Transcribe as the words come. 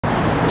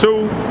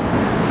2,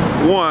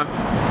 1,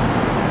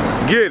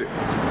 get it.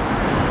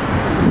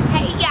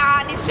 Hey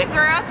y'all, this your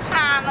girl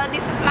China.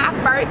 This is my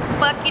first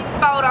fucking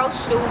photo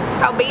shoot.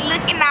 So be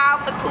looking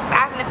out for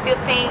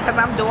 2015 because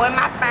I'm doing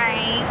my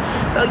thing.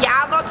 So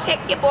y'all go check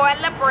your boy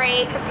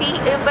LeBray because he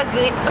is a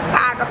good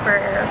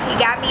photographer. He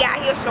got me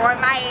out here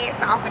showing my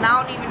ass off and I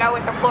don't even know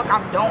what the fuck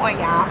I'm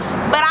doing, y'all.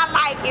 But I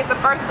like it. It's a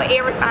first for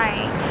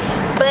everything.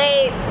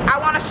 But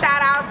I want to shout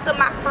out to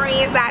my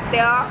friends out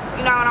there.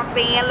 You know what I'm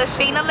saying?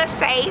 Lashina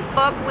Lachey,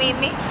 fuck with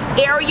me.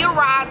 Ariel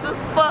Rogers,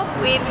 fuck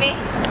with me.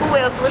 Who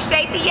else?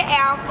 Rashay Thea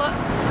Alpha,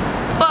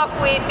 fuck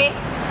with me.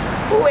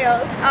 Who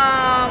else?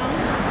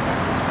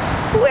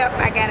 Who else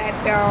I got out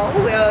there?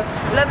 Who else?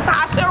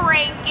 Latasha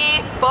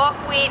Rankin, fuck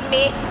with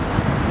me.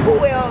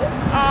 Who else?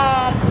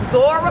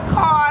 Zora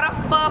Carter,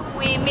 fuck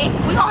with me.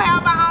 We gonna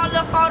have our own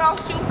little photo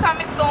shoot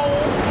coming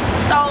soon.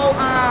 So,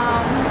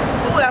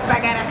 who else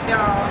I got out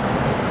there?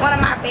 One of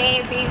my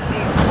bad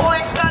bitches.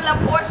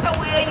 Portia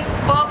Williams,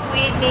 fuck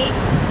with me.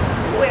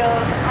 Who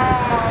else?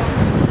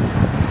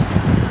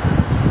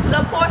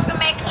 Portia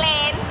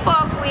McClan,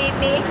 fuck with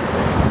me.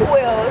 Who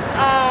else?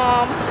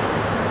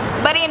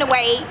 But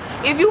anyway,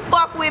 if you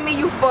fuck with me,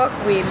 you fuck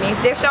with me.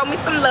 Just show me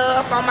some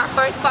love on my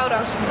first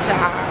photo shoot,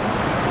 y'all.